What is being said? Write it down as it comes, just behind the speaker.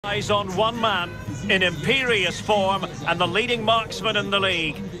Eyes on one man in imperious form and the leading marksman in the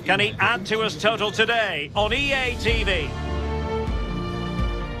league. Can he add to his total today on EA TV?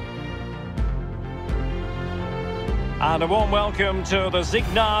 And a warm welcome to the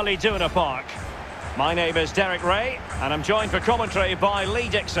Signal Iduna Park. My name is Derek Ray and I'm joined for commentary by Lee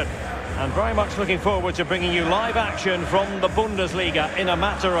Dixon. And very much looking forward to bringing you live action from the Bundesliga in a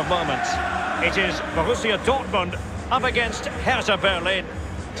matter of moments. It is Borussia Dortmund up against Hertha Berlin.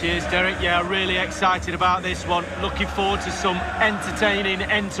 Cheers, Derek. Yeah, really excited about this one. Looking forward to some entertaining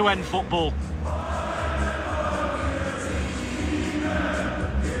end-to-end football.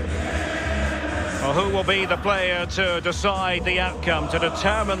 Well, who will be the player to decide the outcome, to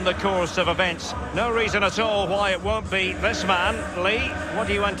determine the course of events? No reason at all why it won't be this man. Lee, what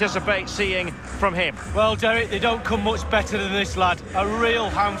do you anticipate seeing from him? Well, Derek, they don't come much better than this lad. A real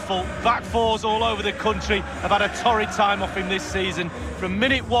handful. Back fours all over the country have had a torrid time off him this season. From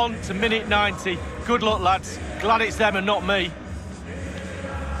minute 1 to minute 90. Good luck, lads. Glad it's them and not me.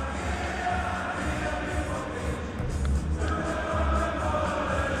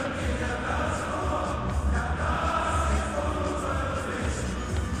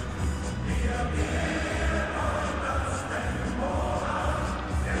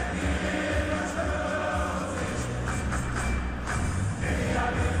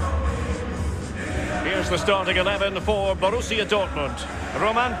 The starting 11 for Borussia Dortmund.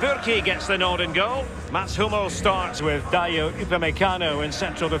 Roman Bürki gets the nod in goal. Mats Hummels starts with Dayo Upamecano in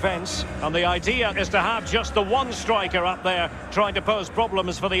central defence. And the idea is to have just the one striker up there trying to pose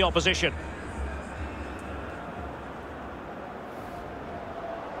problems for the opposition.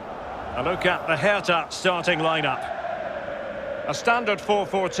 A look at the Hertha starting lineup. A standard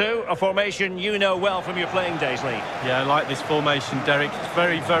 4-4-2, a formation you know well from your playing days, Lee. Yeah, I like this formation, Derek. It's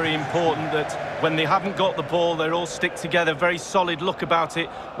very, very important that when they haven't got the ball, they all stick together. Very solid look about it.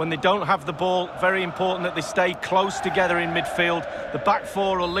 When they don't have the ball, very important that they stay close together in midfield. The back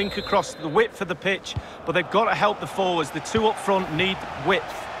four will link across the width of the pitch, but they've got to help the forwards. The two up front need width.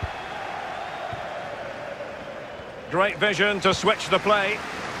 Great vision to switch the play.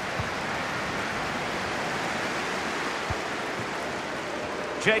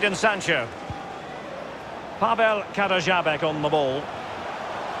 Jadon Sancho. Pavel Kadajabek on the ball.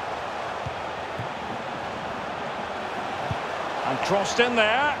 And crossed in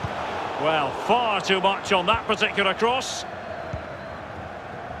there. Well, far too much on that particular cross.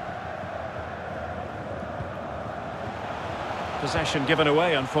 Possession given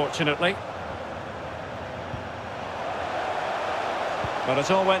away, unfortunately. But it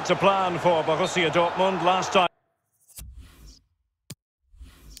all went to plan for Borussia Dortmund last time.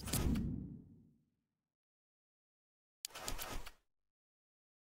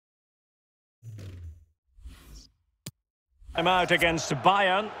 I'm out against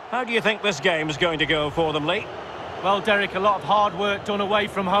Bayern. How do you think this game is going to go for them, Lee? Well, Derek, a lot of hard work done away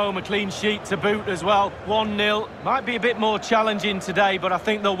from home, a clean sheet to boot as well. 1-0. Might be a bit more challenging today, but I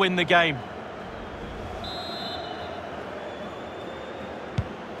think they'll win the game.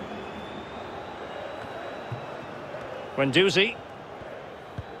 Guendouzi.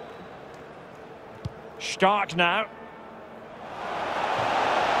 Stark now.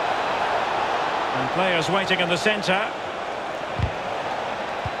 And players waiting in the centre.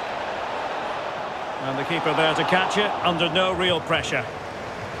 And the keeper there to catch it, under no real pressure.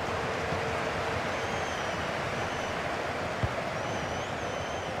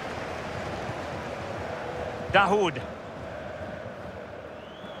 Dahoud.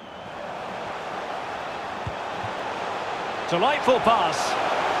 Delightful pass.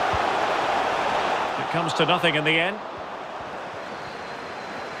 It comes to nothing in the end.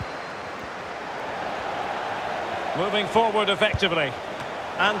 Moving forward effectively.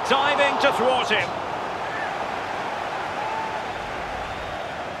 And diving to thwart him.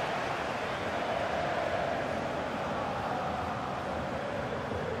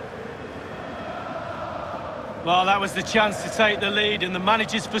 Well, that was the chance to take the lead, and the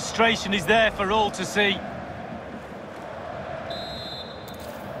manager's frustration is there for all to see.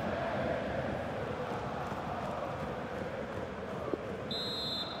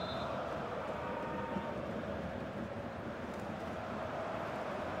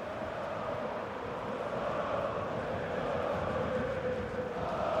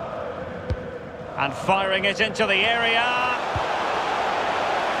 And firing it into the area.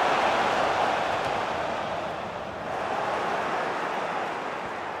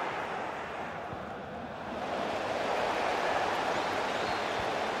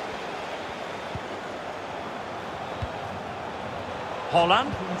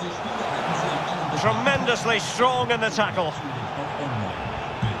 Holland. Tremendously strong in the tackle.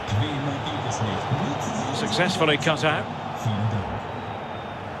 Successfully cut out.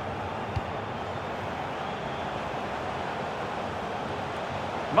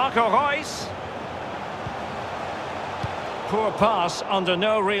 Marco Reus. Poor pass under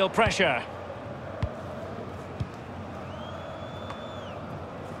no real pressure.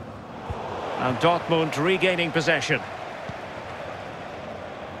 And Dortmund regaining possession.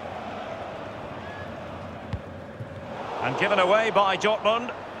 And given away by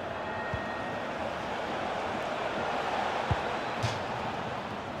Dortmund.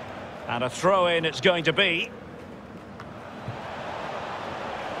 And a throw-in it's going to be.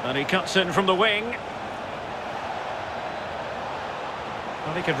 And he cuts in from the wing.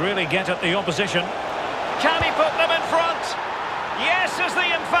 Well, he could really get at the opposition. Can he put them in front? Yes is the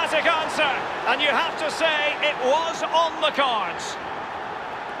emphatic answer. And you have to say it was on the cards.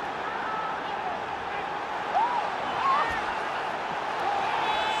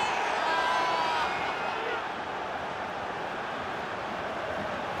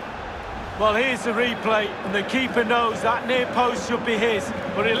 Well, here's the replay, and the keeper knows that near post should be his,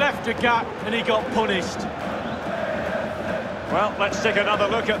 but he left a gap and he got punished. Well, let's take another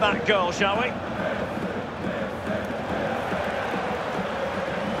look at that goal, shall we?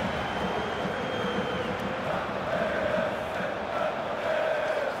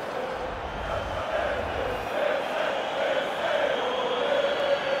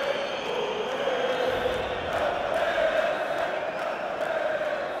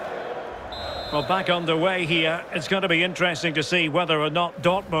 Well, back underway here. It's going to be interesting to see whether or not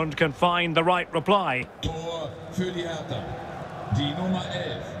Dortmund can find the right reply. Tor für die Hertha. Die Nummer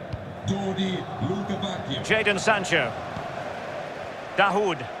 11. Dodi Lukebakio. Jadon Sancho.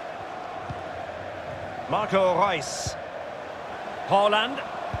 Dahoud. Marco Reus. Haaland.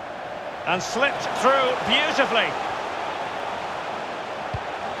 And slipped through beautifully.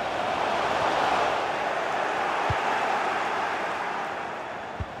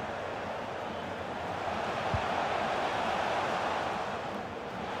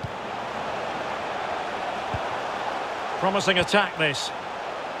 Promising attack, this.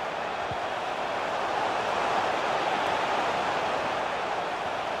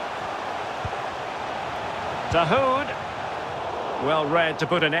 Dahoud. Well read to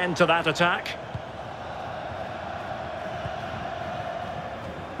put an end to that attack.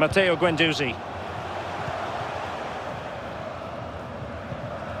 Matteo Guendouzi.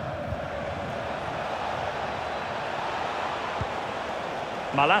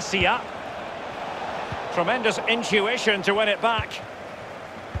 Malacia. Tremendous intuition to win it back.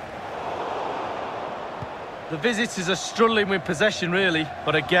 The visitors are struggling with possession, really.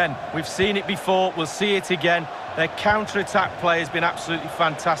 But again, we've seen it before, we'll see it again. Their counter-attack play has been absolutely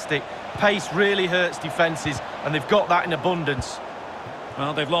fantastic. Pace really hurts defences, and they've got that in abundance.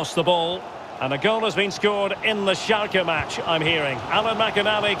 Well, they've lost the ball. And a goal has been scored in the Schalke match, I'm hearing. Alan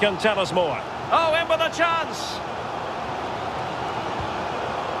McInally can tell us more. Oh, in with a chance!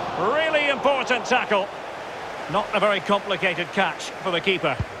 Really important tackle. Not a very complicated catch for the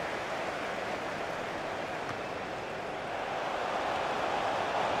keeper.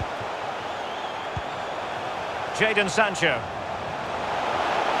 Jadon Sancho.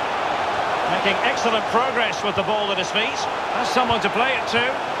 Making excellent progress with the ball at his feet. Has someone to play it to.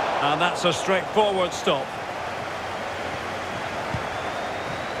 And that's a straightforward stop.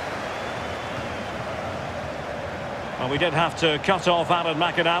 Well, we did have to cut off Alan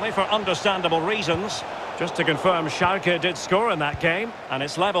McInally for understandable reasons. Just to confirm, Schalke did score in that game, and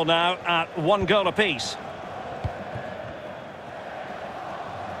it's level now at 1 goal apiece.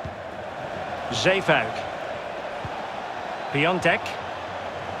 Zeefuik. Piontek.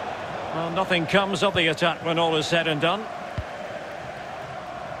 Well, nothing comes of the attack when all is said and done.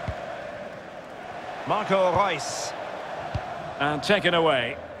 Marco Reus. And taken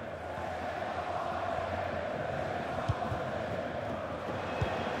away.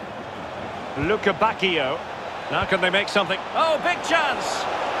 Lukebakio. Now can they make something? Oh, big chance!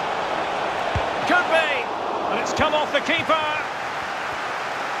 Could be! And it's come off the keeper!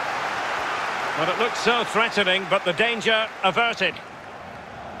 Well, it looked so threatening, but the danger averted.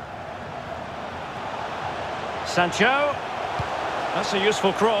 Sancho. That's a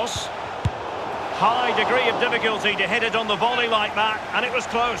useful cross. High degree of difficulty to hit it on the volley like that, and it was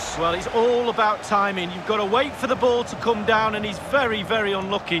close. Well, it's all about timing. You've got to wait for the ball to come down, and he's very, very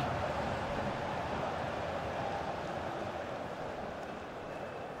unlucky.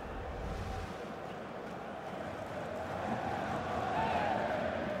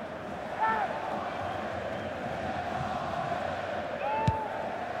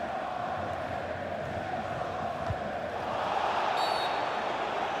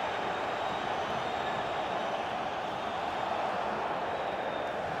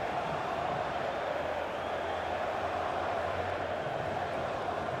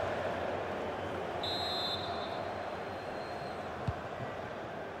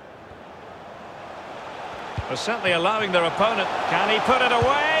 They're certainly allowing their opponent. Can he put it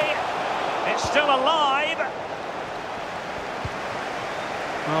away? It's still alive.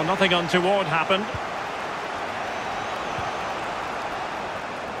 Well, nothing untoward happened.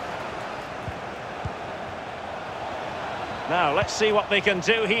 Now, let's see what they can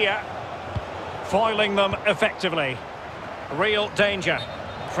do here. Foiling them effectively. Real danger.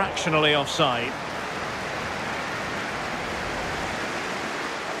 Fractionally offside.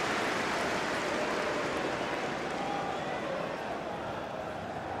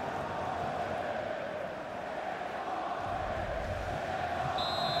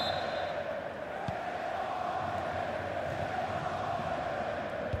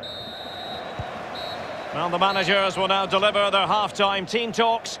 Well, the managers will now deliver their half-time team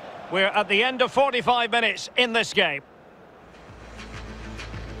talks. We're at the end of 45 minutes in this game.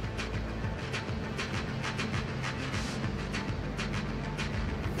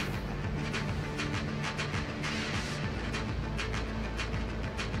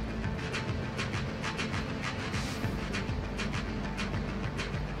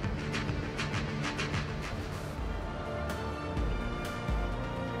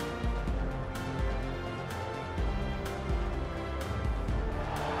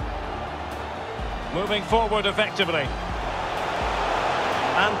 Moving forward effectively.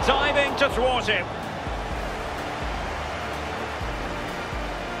 And diving to thwart him.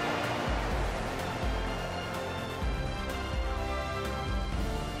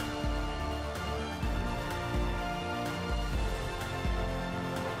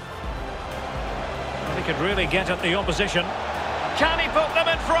 Well, he could really get at the opposition. Can he put them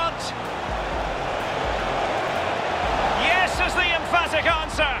in front? Yes is the emphatic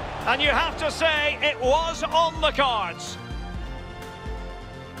answer. And you have to say, it was on the cards.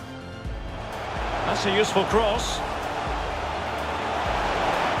 That's a useful cross.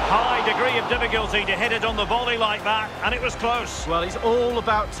 High degree of difficulty to hit it on the volley like that, and it was close. Well, it's all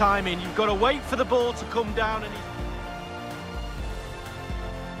about timing. You've got to wait for the ball to come down and...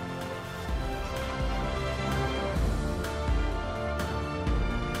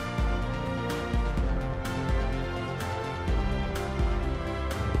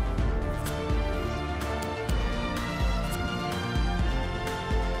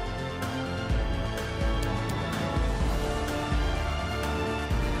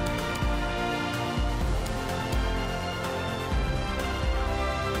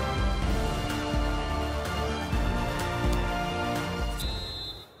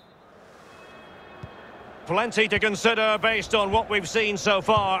 Plenty to consider based on what we've seen so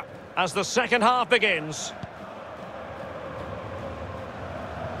far as the second half begins.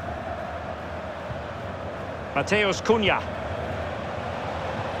 Mateus Cunha.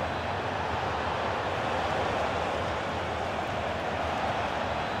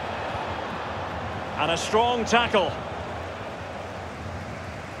 And a strong tackle.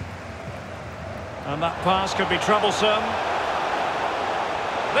 And that pass could be troublesome.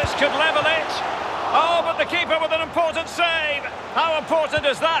 This could level it. Oh, but the keeper with an important save. How important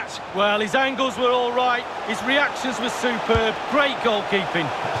is that? Well, his angles were all right. His reactions were superb. Great goalkeeping.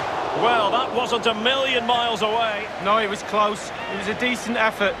 Well, that wasn't a million miles away. No, it was close. It was a decent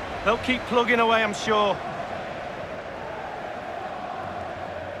effort. They'll keep plugging away, I'm sure.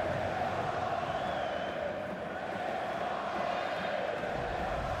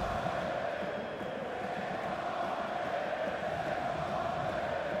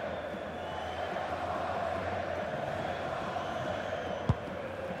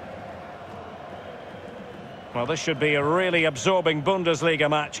 Well, this should be a really absorbing Bundesliga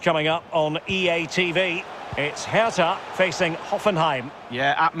match coming up on EA TV. It's Hertha facing Hoffenheim.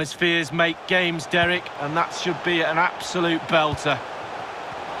 Yeah, atmospheres make games, Derek, and that should be an absolute belter.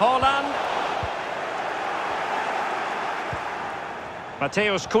 Haaland.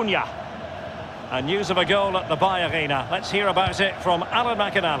 Mateus Cunha. And news of a goal at the Bay Arena. Let's hear about it from Alan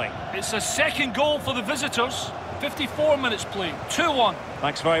McInally. It's a second goal for the visitors. 54 minutes played, 2-1.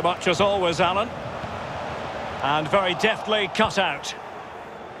 Thanks very much as always, Alan. And very deftly cut out.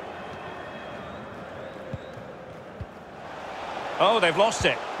 Oh, they've lost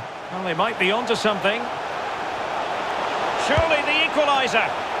it. Well, they might be onto something. Surely the equaliser.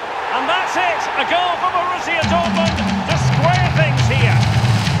 And that's it. A goal for Borussia Dortmund to square things here.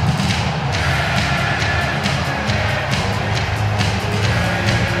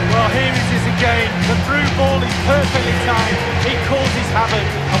 Well, here it is again. The through ball is perfectly timed. It causes havoc.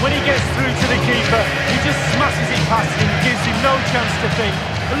 And when he gets through to the keeper, he just smashes it past him, gives him no chance to think.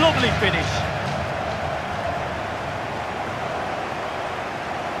 A lovely finish.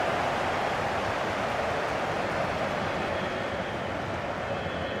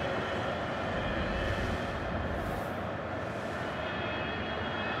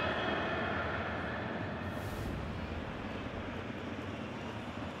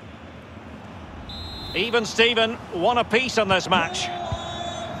 Even Steven, one apiece in this match. For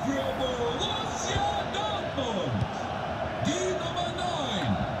Borussia Dortmund, die Nummer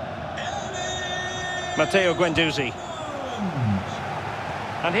 9, Erling Matteo Guendouzi.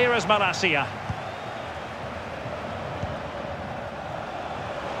 And here is Malacia.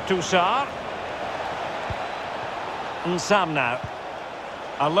 Toussaint. Nsam now.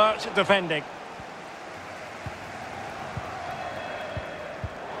 Alert defending.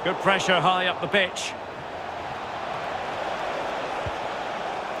 Good pressure high up the pitch.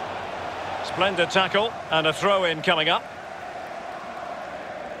 Splendid tackle and a throw-in coming up.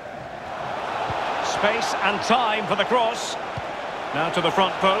 Space and time for the cross. Now to the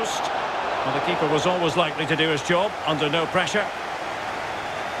front post. Well, the keeper was always likely to do his job under no pressure.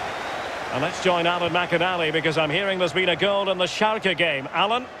 And let's join Alan McInally because I'm hearing there's been a goal in the Schalke game.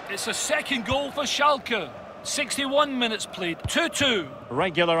 Alan? It's a second goal for Schalke. 61 minutes played, 2-2.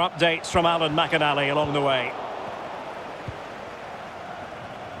 Regular updates from Alan McInally along the way.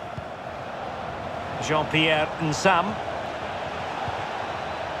 Jean-Pierre Nsam.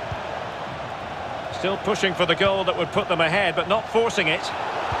 Still pushing for the goal that would put them ahead, but not forcing it.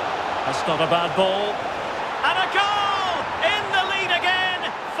 That's not a bad ball. And a goal! In the lead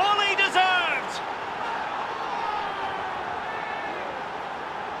again! Fully deserved!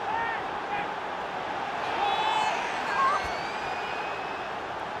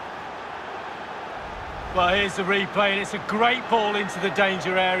 Well, here's the replay, and it's a great ball into the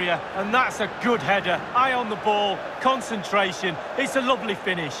danger area. And that's a good header. Eye on the ball, concentration. It's a lovely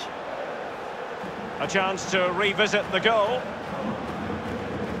finish. A chance to revisit the goal.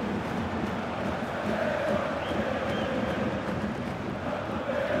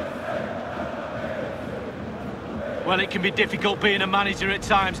 Well, it can be difficult being a manager at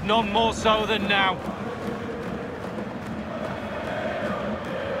times, none more so than now.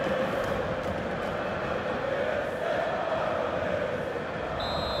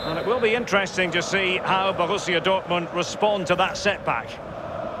 And it will be interesting to see how Borussia Dortmund respond to that setback.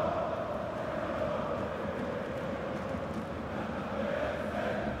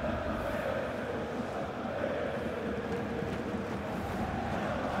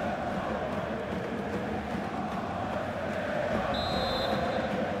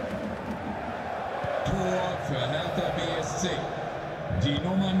 Tor für Hertha BSC, die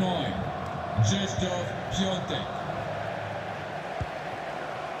Nummer 9, Krzysztof Piątek.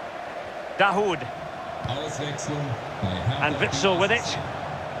 Dahoud. Auswechslung bei Hertha And Witsel with it.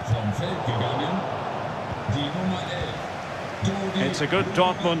 Vom Feld gegangen, die Nummer 11, Dortmund. It's a good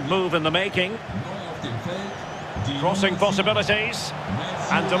Dortmund move in the making. Neu auf dem Feld, die Crossing Nummer 7, possibilities.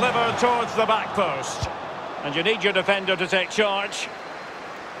 And delivered towards the back post. And you need your defender to take charge.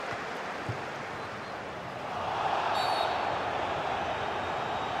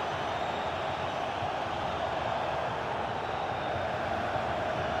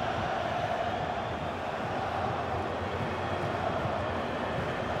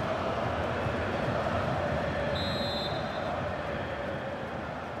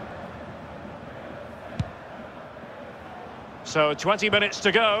 So 20 minutes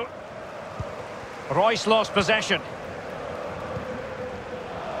to go. Royce lost possession.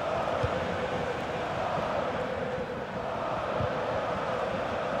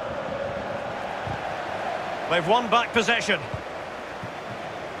 They've won back possession.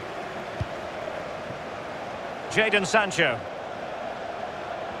 Jadon Sancho.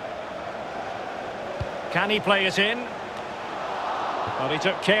 Can he play it in? Well, he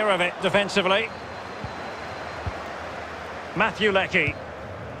took care of it defensively. Matthew Leckie.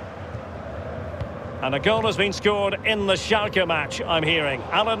 And a goal has been scored in the Schalke match, I'm hearing.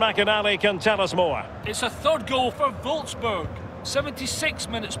 Alan McInally can tell us more. It's a third goal for Wolfsburg. 76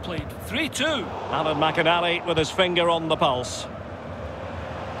 minutes played, 3-2. Alan McInally with his finger on the pulse.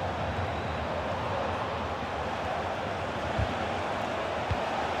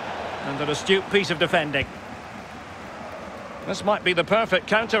 And an astute piece of defending. This might be the perfect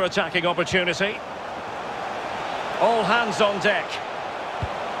counter-attacking opportunity. All hands on deck.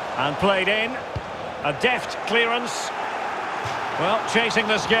 And played in. A deft clearance. Well, chasing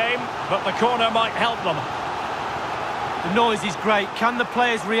this game, but the corner might help them. The noise is great. Can the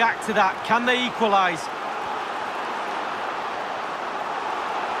players react to that? Can they equalise?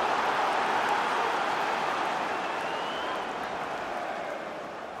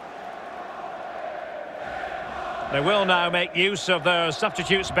 They will now make use of their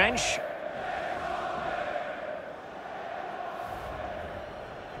substitutes bench.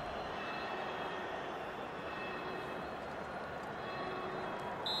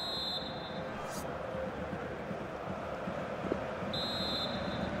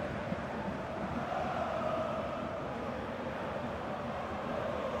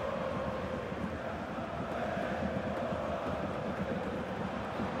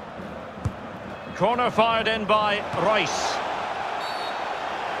 Corner fired in by Rice.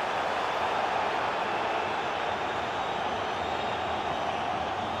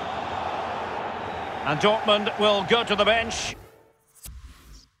 And Dortmund will go to the bench.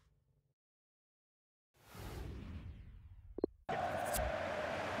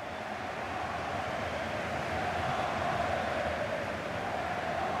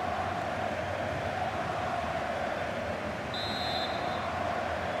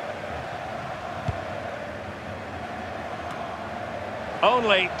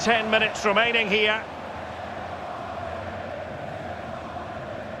 Only 10 minutes remaining here.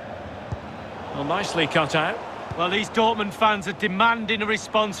 Well, nicely cut out. Well, these Dortmund fans are demanding a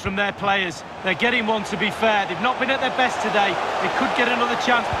response from their players. They're getting one, to be fair. They've not been at their best today. They could get another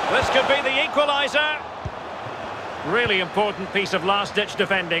chance. This could be the equaliser. Really important piece of last-ditch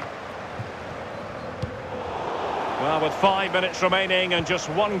defending. Well, with 5 minutes remaining and just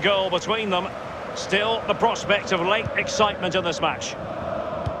one goal between them, still the prospect of late excitement in this match.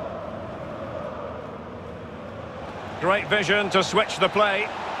 Great vision to switch the play.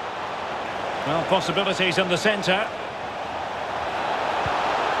 Well, possibilities in the centre.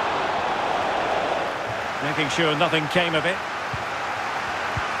 Making sure nothing came of it.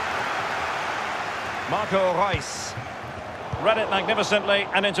 Marco Reus. Read it magnificently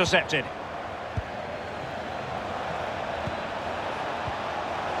and intercepted.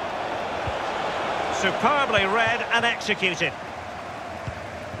 Superbly read and executed.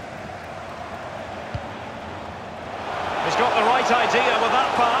 He's got the right idea with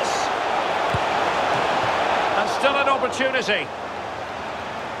that pass. And still an opportunity.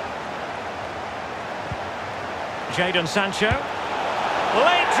 Jadon Sancho.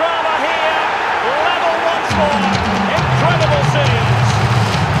 Late drama here. Level once more. Incredible scenes.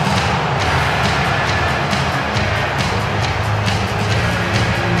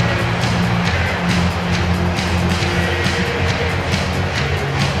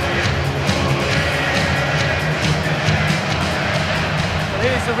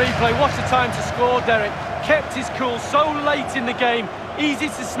 Here's the replay. What a time to score, Derek. Kept his cool so late in the game. Easy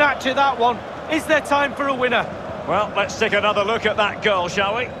to snatch at that one. Is there time for a winner? Well, let's take another look at that goal,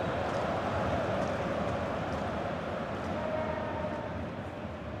 shall we?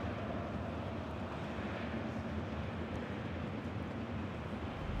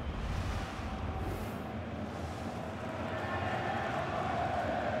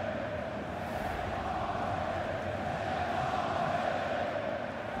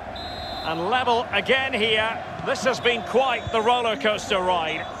 And level again here. This has been quite the roller coaster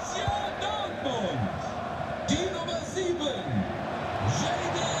ride. Dortmund. Die Nummer 7,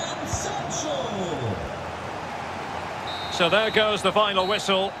 Jadon Sancho. So there goes the final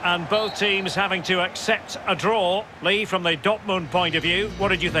whistle, and both teams having to accept a draw. Lee, from the Dortmund point of view, what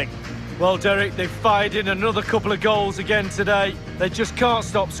did you think? Well, Derek, they've fired in another couple of goals again today. They just can't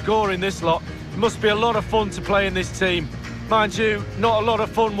stop scoring, this lot. It must be a lot of fun to play in this team. Mind you, not a lot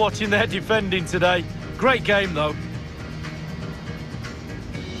of fun watching their defending today. Great game, though.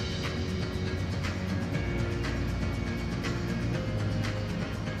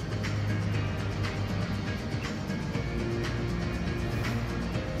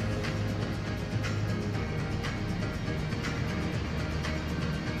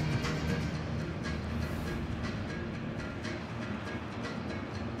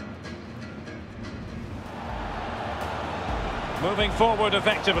 Moving forward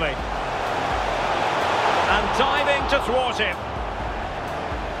effectively. And diving to thwart him.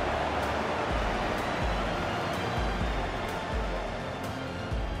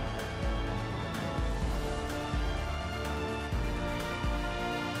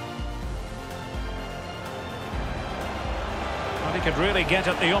 Well, he could really get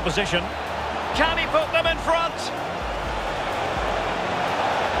at the opposition. Can he put them in front?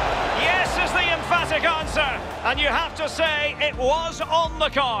 Yes is the emphatic answer. And you have to say, it was on the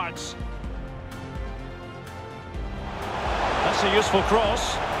cards. That's a useful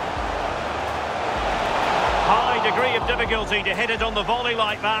cross. High degree of difficulty to hit it on the volley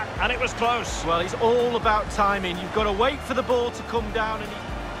like that, and it was close. Well, it's all about timing. You've got to wait for the ball to come down and...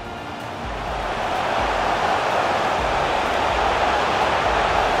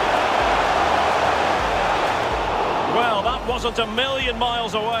 Well, that wasn't a million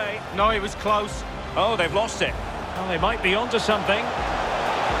miles away. No, it was close. Oh, they've lost it. Well, they might be onto something.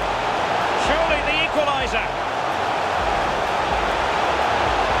 Surely the equaliser.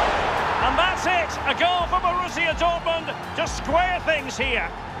 And that's it. A goal for Borussia Dortmund to square things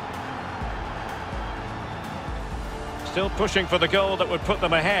here. Still pushing for the goal that would put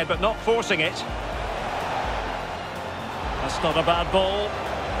them ahead, but not forcing it. That's not a bad ball.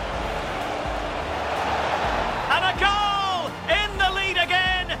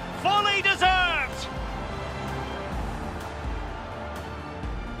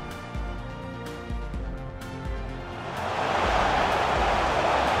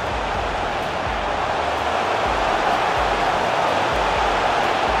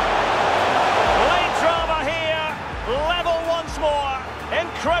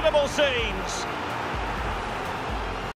 Incredible scenes.